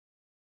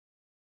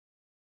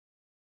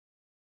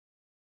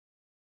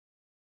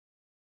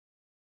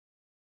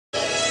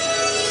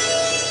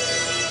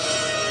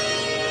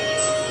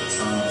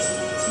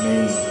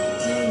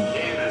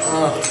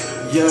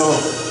Yo,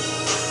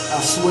 I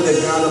swear to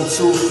God I'm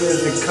too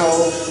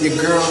physical. Your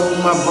girl hold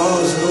my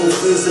balls, no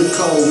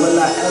physical.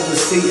 Will I ever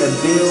see a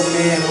deal,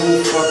 man?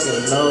 Who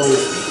fucking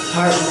knows?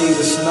 Heart need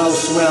the snow,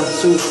 swear I'm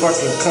too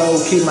fucking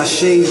cold. Keep my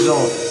shades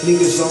on,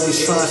 niggas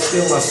always trying to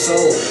steal my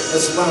soul.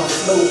 That's why I'm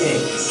floating,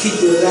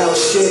 keep it out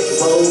shit,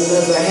 bro.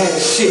 Never had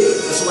shit,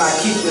 that's why I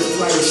keep this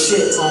flight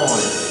shit on.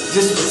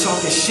 Just for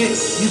talking shit,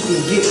 you can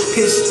get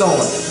pissed on.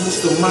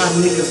 Most of my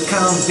niggas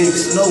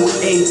convicts, no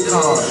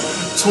Akon.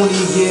 20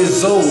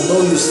 years old, know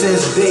you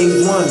since day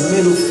one.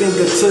 Middle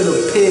finger to the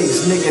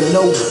pigs, nigga,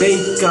 no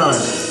bacon.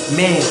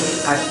 Man,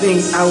 I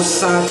think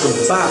outside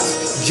the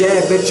box.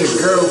 Jab at your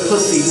girl,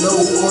 pussy, no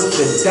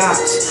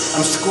orthodox.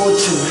 I'm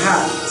scorching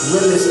hot,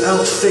 realest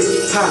out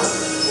 6 pop.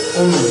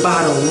 On the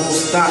bottom, won't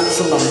stop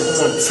till I'm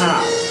on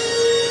top.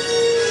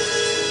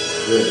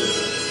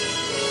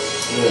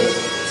 Yeah.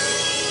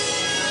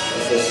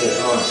 That's that shit,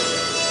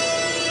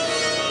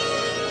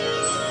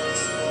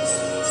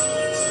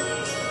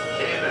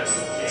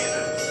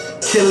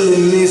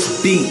 Killing this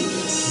beat,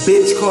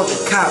 bitch called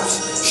the cops,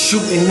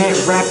 shooting at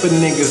rapper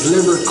niggas,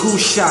 lyrical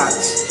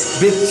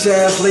shots. Bitch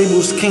ass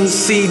labels can't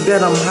see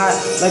that I'm hot,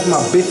 like my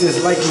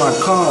bitches, like my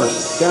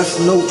cars, that's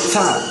no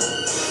top.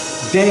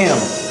 Damn,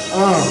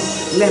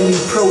 let me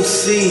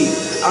proceed.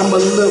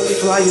 I'ma look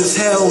fly as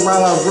hell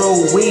while I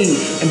roll weed,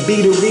 and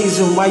be the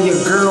reason why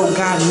your girl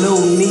got no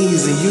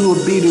knees, and you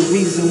will be the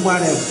reason why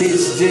that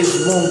bitch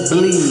just won't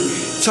bleed.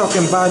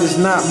 Talking about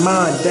it's not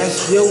mine,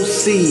 that's your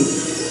seed.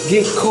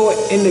 Get caught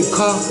in the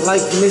car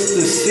like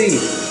Mr. C,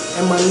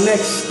 and my neck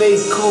stay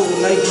cold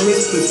like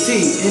Mr.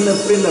 T. End up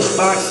in the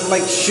box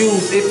like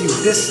shoes if you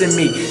dissing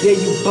me. Yeah,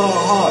 you ball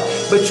hard,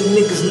 but you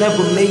niggas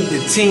never made the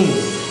team.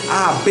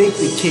 I'll bake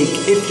the cake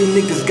if you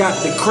niggas got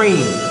the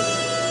cream.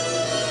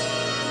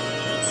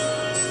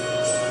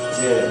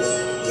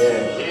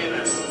 Yeah.